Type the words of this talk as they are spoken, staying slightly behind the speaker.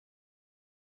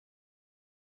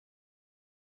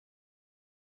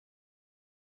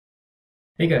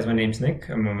Hey guys, my name's Nick.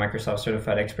 I'm a Microsoft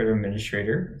Certified Expert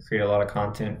Administrator. I create a lot of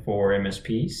content for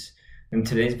MSPs. In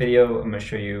today's video, I'm going to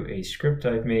show you a script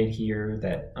I've made here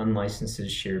that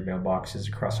unlicenses shared mailboxes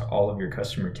across all of your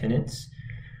customer tenants.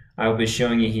 I'll be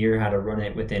showing you here how to run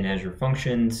it within Azure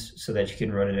Functions so that you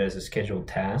can run it as a scheduled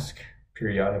task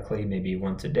periodically, maybe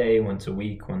once a day, once a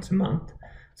week, once a month,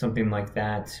 something like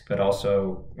that. But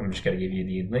also, I'm just going to give you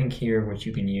the link here, which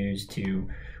you can use to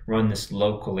run this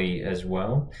locally as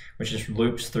well, which just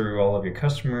loops through all of your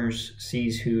customers,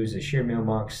 sees who's a shared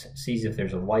mailbox, sees if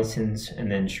there's a license,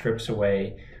 and then strips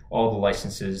away all the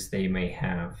licenses they may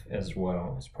have as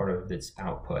well as part of its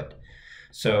output.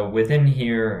 So within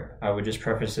here, I would just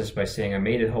preface this by saying I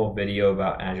made a whole video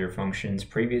about Azure Functions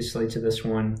previously to this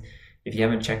one. If you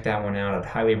haven't checked that one out, I'd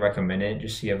highly recommend it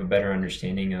just so you have a better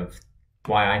understanding of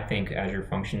why I think Azure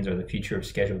Functions are the future of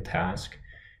scheduled task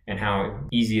and how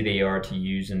easy they are to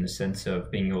use in the sense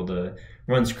of being able to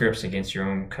run scripts against your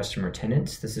own customer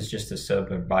tenants. This is just a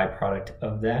sub or byproduct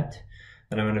of that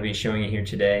I'm going to be showing you here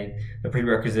today. The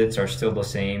prerequisites are still the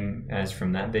same as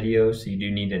from that video, so you do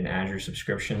need an Azure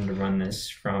subscription to run this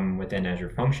from within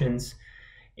Azure Functions.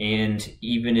 And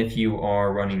even if you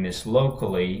are running this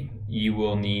locally, you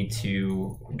will need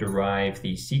to derive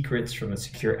the secrets from the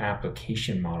secure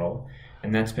application model.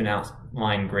 And that's been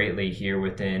outlined greatly here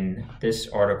within this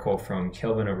article from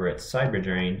Kelvin over at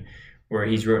CyberDrain, where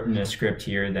he's written a script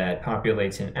here that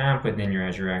populates an app within your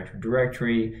Azure Active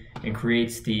Directory and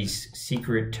creates these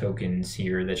secret tokens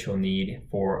here that you'll need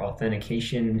for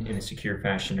authentication in a secure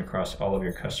fashion across all of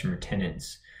your customer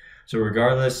tenants. So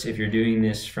regardless if you're doing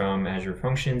this from Azure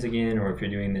Functions again, or if you're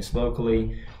doing this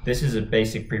locally, this is a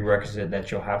basic prerequisite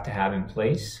that you'll have to have in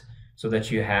place so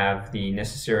that you have the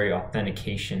necessary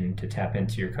authentication to tap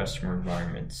into your customer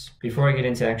environments. Before I get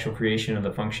into actual creation of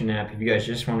the function app, if you guys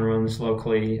just want to run this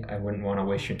locally, I wouldn't want to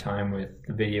waste your time with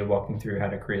the video walking through how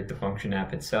to create the function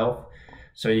app itself.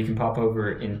 So you can pop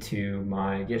over into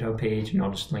my GitHub page, and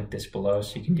I'll just link this below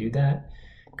so you can do that.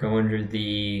 Go under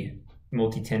the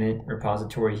multi-tenant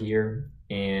repository here,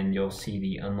 and you'll see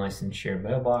the unlicensed shared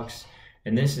mailbox.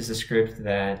 And this is a script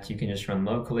that you can just run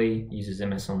locally, uses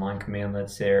MS Online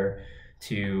commandlets there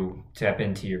to tap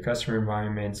into your customer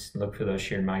environments, look for those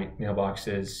shared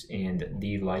mailboxes, and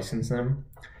de-license them.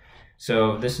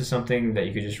 So this is something that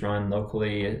you could just run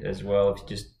locally as well if you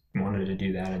just wanted to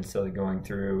do that instead of going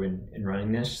through and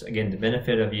running this. Again, the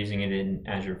benefit of using it in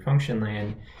Azure Function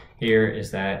Land here is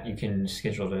that you can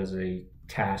schedule it as a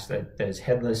task that is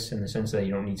headless in the sense that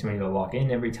you don't need somebody to log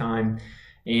in every time,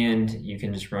 and you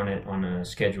can just run it on a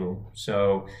schedule.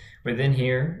 So within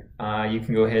here, you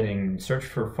can go ahead and search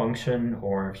for function,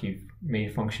 or if you've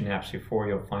made function apps before,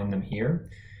 you'll find them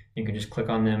here. You can just click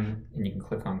on them and you can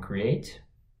click on create.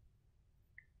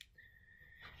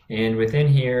 And within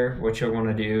here, what you'll want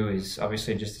to do is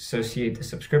obviously just associate the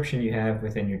subscription you have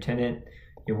within your tenant.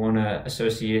 You want to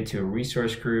associate it to a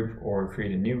resource group or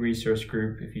create a new resource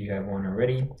group if you have one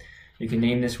already. You can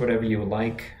name this whatever you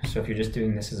like. So if you're just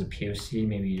doing this as a POC,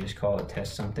 maybe you just call it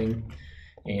test something,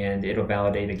 and it'll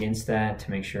validate against that to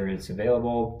make sure it's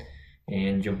available.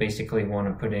 And you'll basically want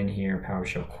to put in here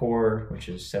PowerShell Core, which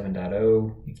is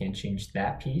 7.0. You can't change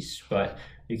that piece, but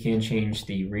you can change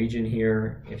the region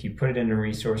here. If you put it in a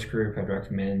resource group, I'd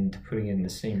recommend putting it in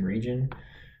the same region.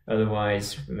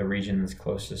 Otherwise, the region that's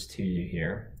closest to you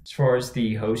here. As far as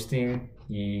the hosting,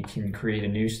 you can create a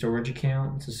new storage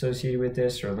account that's associated with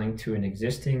this or link to an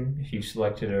existing if you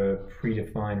selected a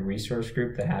predefined resource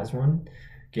group that has one.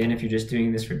 Again, if you're just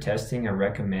doing this for testing, I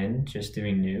recommend just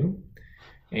doing new.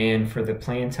 And for the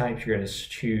plan type, you're going to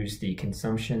choose the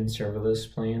consumption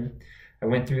serverless plan. I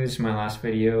went through this in my last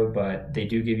video, but they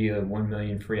do give you 1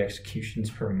 million free executions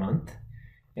per month.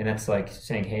 And that's like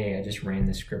saying, hey, I just ran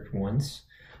this script once.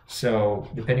 So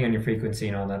depending on your frequency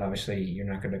and all that, obviously you're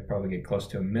not going to probably get close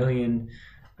to 1 million,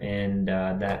 and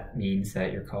that means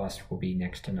that your cost will be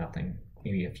next to nothing,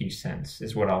 maybe a few cents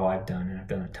is what all I've done, and I've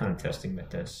done a ton of testing with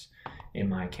this in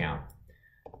my account.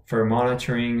 For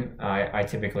monitoring, I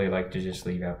typically like to just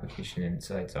leave application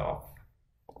insights off.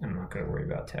 I'm not going to worry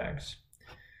about tags.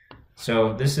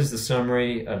 So this is the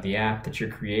summary of the app that you're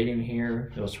creating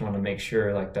here. You just want to make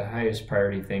sure, like, the highest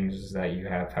priority things is that you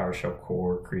have PowerShell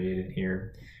Core created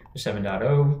here for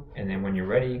 7.0, and then when you're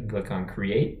ready, click on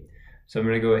create. So I'm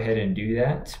going to go ahead and do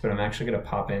that, but I'm actually going to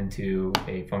pop into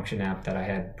a function app that I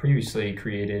had previously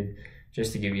created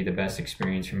just to give you the best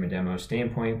experience from a demo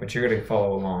standpoint, but you're going to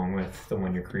follow along with the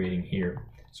one you're creating here.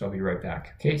 So I'll be right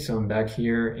back. Okay, so I'm back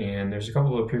here, and there's a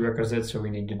couple of prerequisites that we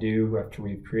need to do after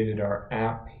we've created our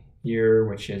app here,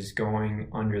 which is going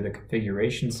under the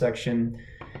configuration section.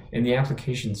 In the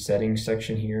application settings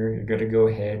section here, you're going to go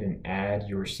ahead and add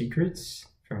your secrets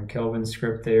from Kelvin's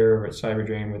script there at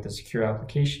CyberDrain with the secure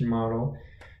application model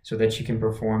so that you can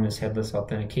perform this headless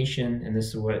authentication. And this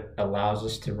is what allows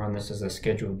us to run this as a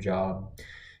scheduled job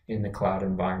in the cloud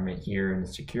environment here in a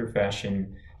secure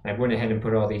fashion. I went ahead and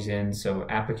put all these in. So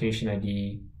application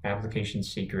ID, application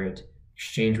secret,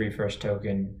 exchange refresh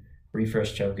token,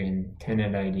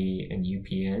 tenant ID, and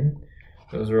UPN.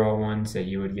 Those are all ones that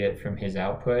you would get from his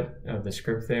output of the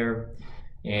script there.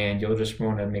 And you'll just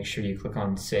want to make sure you click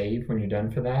on save when you're done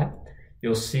for that.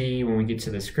 You'll see when we get to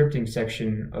the scripting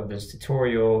section of this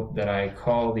tutorial that I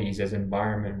call these as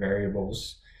environment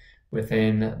variables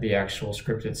within the actual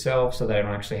script itself so that I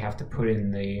don't actually have to put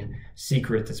in the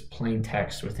secret that's plain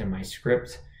text within my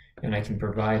script, and I can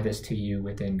provide this to you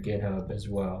within GitHub as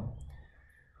well.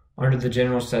 Under the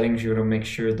general settings, you're going to make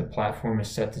sure the platform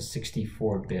is set to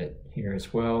 64-bit here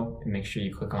as well, and make sure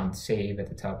you click on save at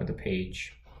the top of the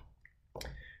page.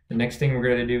 The next thing we're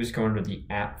going to do is go under the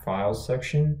app files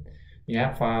section. The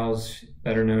app files,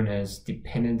 better known as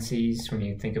dependencies, when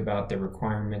you think about the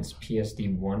requirements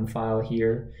PSD1 file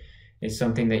here, is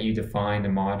something that you define the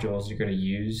modules you're going to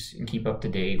use and keep up to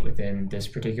date within this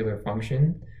particular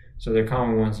function. So they're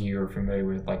common ones you're familiar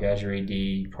with, like Azure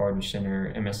AD, Partner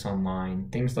Center, MS Online,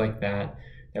 things like that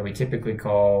we typically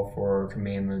call for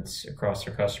commandlets across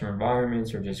our customer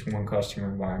environments or just one customer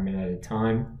environment at a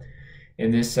time. In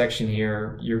this section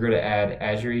here, you're going to add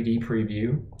Azure AD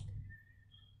Preview,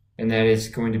 and that is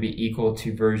going to be equal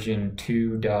to version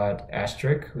 2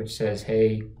 asterisk, which says,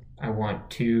 hey, I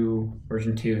want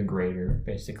version 2 and greater.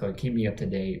 Basically, keep me up to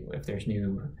date if there's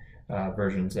new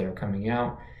versions that are coming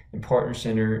out. And Partner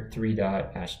Center 3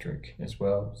 asterisk as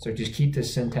well. So just keep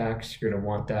this syntax. You're going to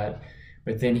want that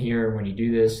within here when you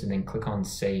do this, and then click on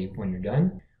save when you're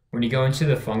done. When you go into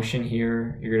the function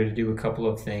here, you're going to do a couple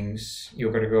of things.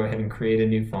 You're going to go ahead and create a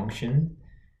new function,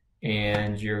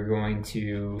 and you're going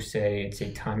to say it's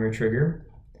a timer trigger.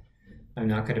 I'm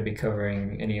not going to be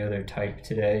covering any other type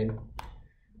today.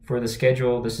 For the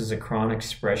schedule, this is a cron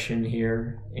expression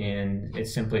here, and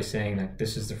it's simply saying that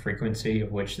this is the frequency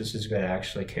of which this is going to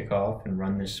actually kick off and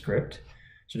run this script.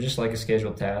 So just like a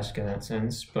scheduled task in that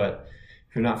sense. But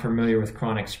if you're not familiar with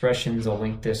cron expressions, I'll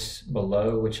link this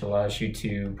below, which allows you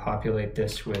to populate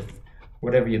this with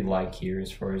whatever you'd like here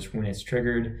as far as when it's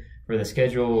triggered for the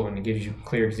schedule, and it gives you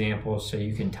clear examples so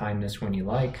you can time this when you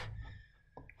like.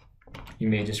 You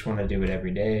may just want to do it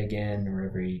every day again, or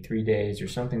every 3 days or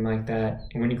something like that.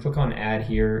 And when you click on add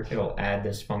here, it'll add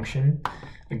this function.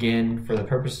 Again, for the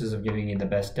purposes of giving you the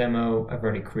best demo, I've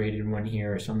already created one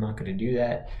here, so I'm not going to do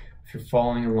that. If you're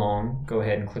following along, go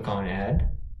ahead and click on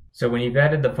add. So when you've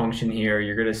added the function here,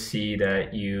 you're going to see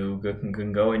that you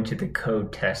can go into the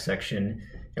code test section.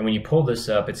 And when you pull this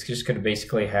up, it's just going to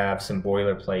basically have some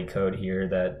boilerplate code here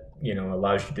that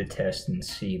allows you to test and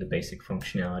see the basic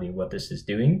functionality of what this is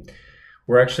doing.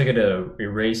 We're actually going to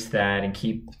erase that and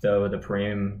keep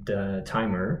the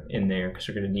timer in there because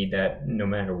we're going to need that no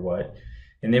matter what.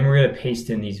 And then we're going to paste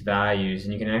in these values,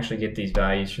 and you can actually get these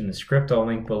values from the script I'll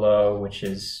link below, which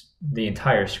is the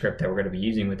entire script that we're going to be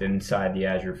using within inside the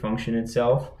Azure function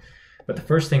itself. But the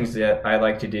first things that I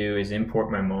like to do is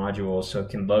import my modules so it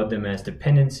can load them as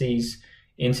dependencies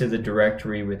into the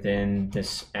directory within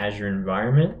this Azure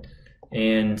environment.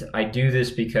 And I do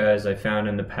this because I found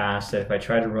in the past that if I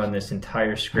try to run this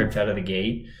entire script out of the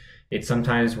gate, it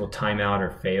sometimes will time out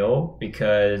or fail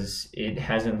because it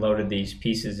hasn't loaded these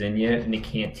pieces in yet, and it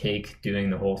can't take doing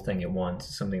the whole thing at once.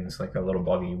 It's something that's like a little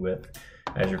buggy with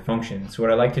Azure Functions. So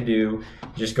what I like to do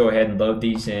is just go ahead and load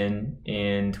these in,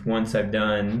 and once I've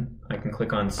done, I can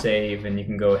click on save, and you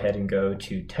can go ahead and go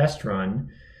to test run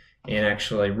and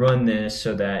actually run this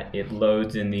so that it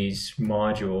loads in these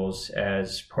modules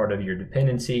as part of your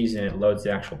dependencies, and it loads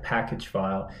the actual package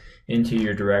file into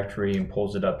your directory and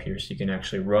pulls it up here so you can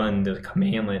actually run the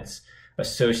commandlets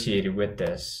associated with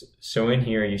this. So in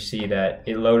here you see that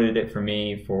it loaded it for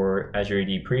me for Azure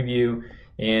AD Preview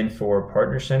and for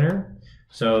Partner Center.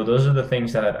 So those are the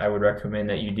things that I would recommend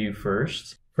that you do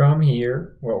first. From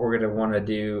here, what we're going to want to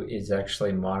do is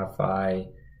actually modify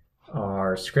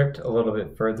our script a little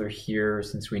bit further here,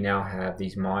 since we now have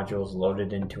these modules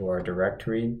loaded into our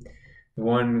directory. The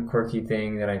one quirky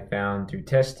thing that I found through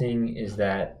testing is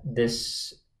that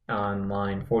this on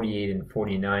line 48 and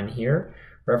 49 here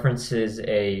references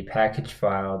a package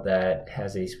file that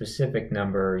has a specific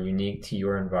number unique to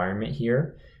your environment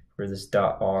here for this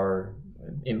 .r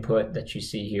input that you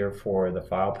see here for the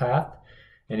file path.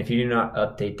 And if you do not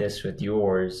update this with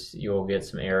yours, you'll get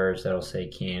some errors that'll say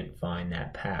can't find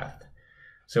that path.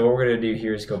 So what we're going to do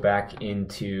here is go back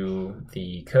into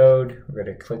the code. We're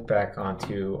going to click back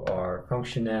onto our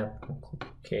function app. We'll click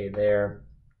OK there.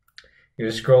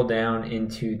 You'll scroll down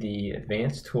into the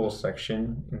Advanced Tools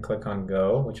section and click on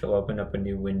Go, which will open up a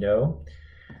new window.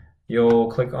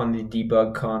 You'll click on the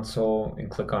Debug console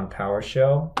and click on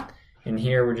PowerShell. And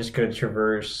here we're just going to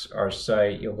traverse our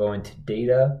site. You'll go into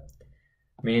Data,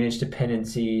 Manage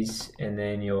Dependencies, and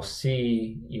then you'll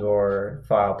see your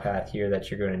file path here that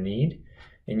you're going to need.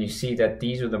 And you see that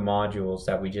these are the modules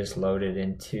that we just loaded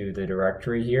into the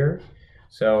directory here.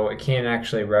 So it can't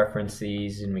actually reference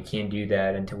these, and we can't do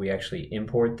that until we actually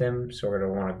import them. So we're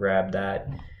going to want to grab that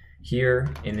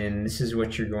here, and then this is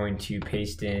what you're going to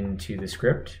paste into the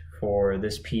script for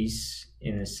this piece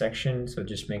in this section. So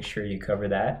just make sure you cover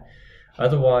that.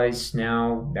 Otherwise,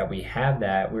 now that we have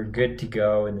that, we're good to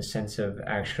go in the sense of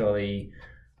actually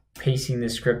pasting the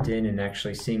script in and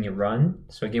actually seeing it run.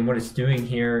 So again, what it's doing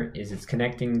here is it's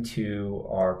connecting to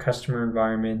our customer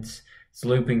environments. It's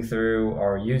looping through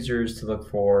our users to look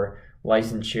for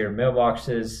licensed shared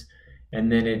mailboxes,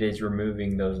 and then it is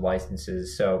removing those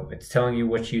licenses. So it's telling you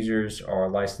which users are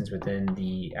licensed within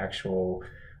the actual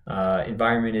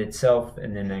environment itself,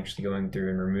 and then actually going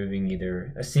through and removing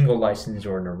either a single license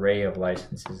or an array of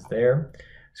licenses there.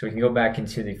 So we can go back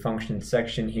into the function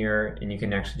section here, and you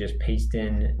can actually just paste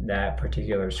in that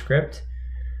particular script.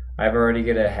 I've already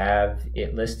going to have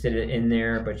it listed in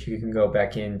there, but you can go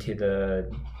back into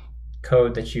the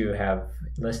code that you have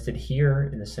listed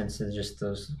here in the sense of just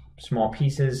those small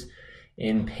pieces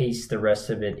and paste the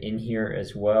rest of it in here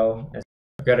as well.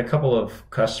 I've got a couple of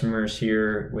customers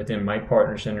here within my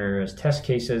partner center as test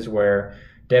cases where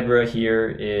Deborah here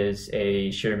is a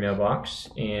shared mailbox,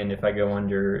 and if I go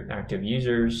under active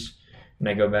users and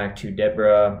I go back to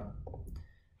Deborah,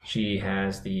 she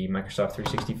has the Microsoft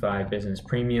 365 Business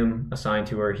Premium assigned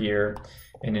to her here.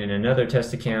 And in another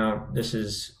test account, this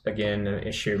is again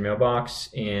a shared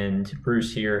mailbox, and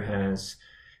Bruce here has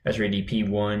Azure AD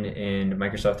P1 and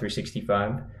Microsoft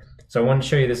 365. So I want to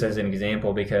show you this as an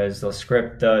example because the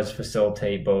script does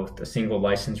facilitate both a single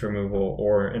license removal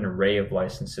or an array of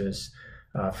licenses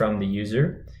from the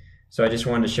user. So I just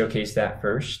wanted to showcase that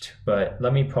first, but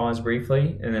let me pause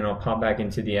briefly and then I'll pop back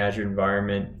into the Azure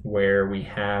environment where we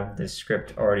have this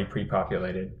script already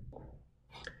pre-populated.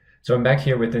 So I'm back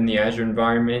here within the Azure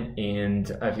environment,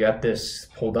 and I've got this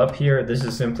pulled up here. This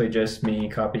is simply just me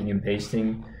copying and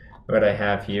pasting what I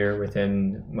have here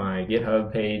within my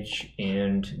GitHub page,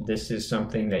 and this is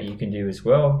something that you can do as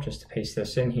well, just to paste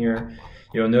this in here.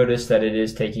 You'll notice that it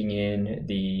is taking in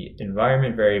the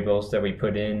environment variables that we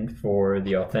put in for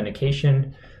the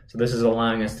authentication. So this is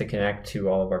allowing us to connect to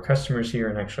all of our customers here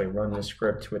and actually run the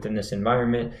script within this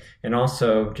environment, and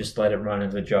also just let it run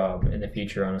as a job in the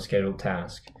future on a scheduled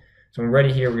task. So when we're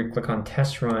ready here, we click on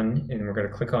test run, and we're going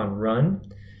to click on run,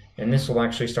 and this will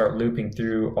actually start looping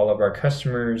through all of our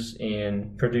customers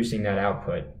and producing that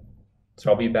output. So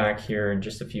I'll be back here in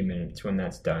just a few minutes when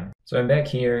that's done. So I'm back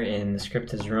here and the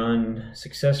script has run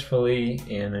successfully,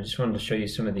 and I just wanted to show you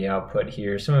some of the output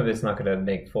here. Some of it's not going to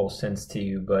make full sense to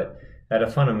you, but at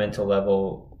a fundamental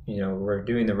level, we're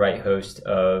doing the right host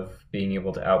of being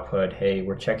able to output, hey,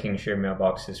 we're checking shared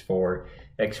mailboxes for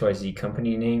XYZ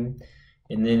company name.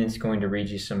 And then it's going to read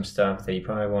you some stuff that you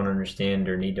probably won't understand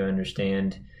or need to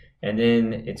understand. And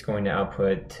then it's going to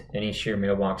output any shared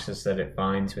mailboxes that it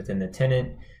finds within the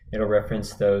tenant. It'll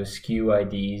reference those SKU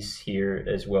IDs here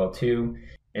as well too.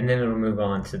 And then it'll move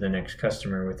on to the next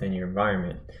customer within your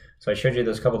environment. So I showed you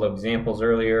those couple of examples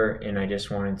earlier, and I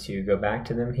just wanted to go back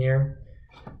to them here.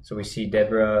 So we see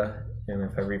Deborah, and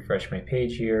if I refresh my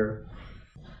page here,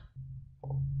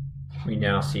 we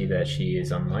now see that she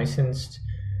is unlicensed.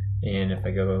 And if I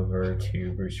go over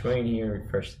to Bruce Wayne here,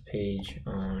 refresh the page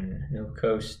on Nova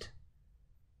Coast,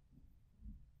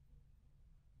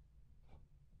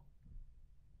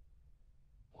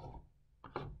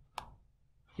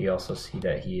 you also see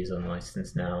that he is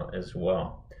unlicensed now as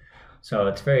well. So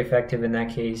it's very effective in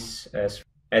that case.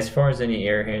 As far as any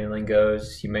error handling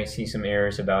goes, you might see some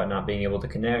errors about not being able to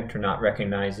connect or not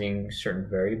recognizing certain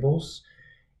variables.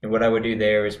 And what I would do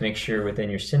there is make sure within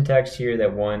your syntax here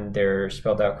that one, they're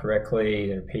spelled out correctly,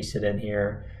 they're pasted in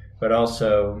here, but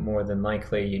also more than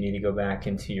likely you need to go back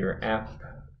into your app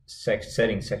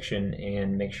settings section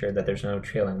and make sure that there's no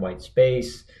trailing white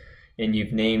space, and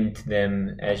you've named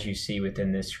them as you see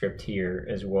within this script here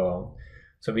as well.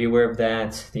 So be aware of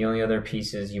that. The only other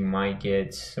pieces you might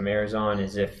get some errors on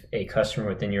is if a customer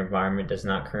within your environment does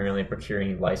not currently procure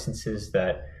any licenses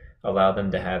that allow them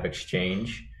to have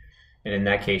Exchange. And in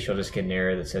that case, you'll just get an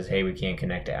error that says, hey, we can't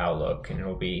connect to Outlook. And it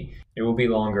will be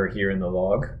longer here in the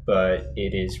log, but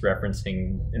it is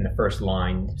referencing in the first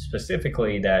line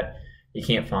specifically that you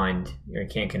can't find or you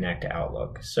can't connect to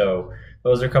Outlook. So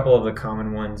those are a couple of the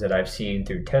common ones that I've seen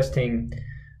through testing.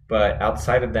 But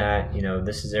outside of that,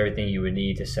 this is everything you would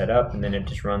need to set up, and then it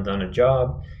just runs on a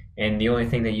job. And the only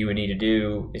thing that you would need to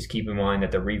do is keep in mind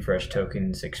that the refresh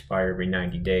tokens expire every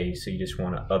 90 days. So you just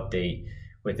want to update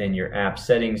within your app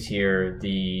settings here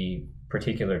the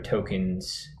particular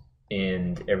tokens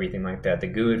and everything like that. The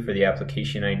GUID for the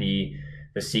application ID,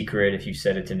 the secret, if you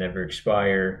set it to never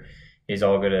expire, is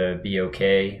all going to be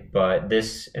okay. But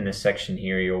this, in this section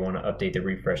here, you'll want to update the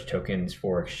refresh tokens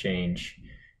for Exchange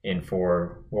and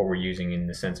for what we're using in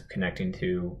the sense of connecting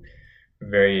to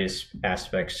various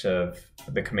aspects of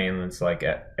the commandlets like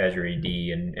Azure AD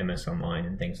and MS Online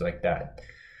and things like that.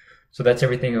 So that's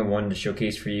everything I wanted to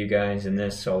showcase for you guys in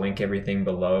this. So I'll link everything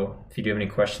below. If you do have any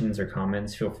questions or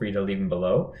comments, feel free to leave them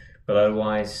below. But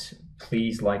otherwise,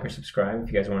 please like or subscribe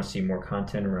if you guys want to see more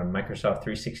content around Microsoft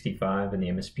 365 and the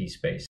MSP space.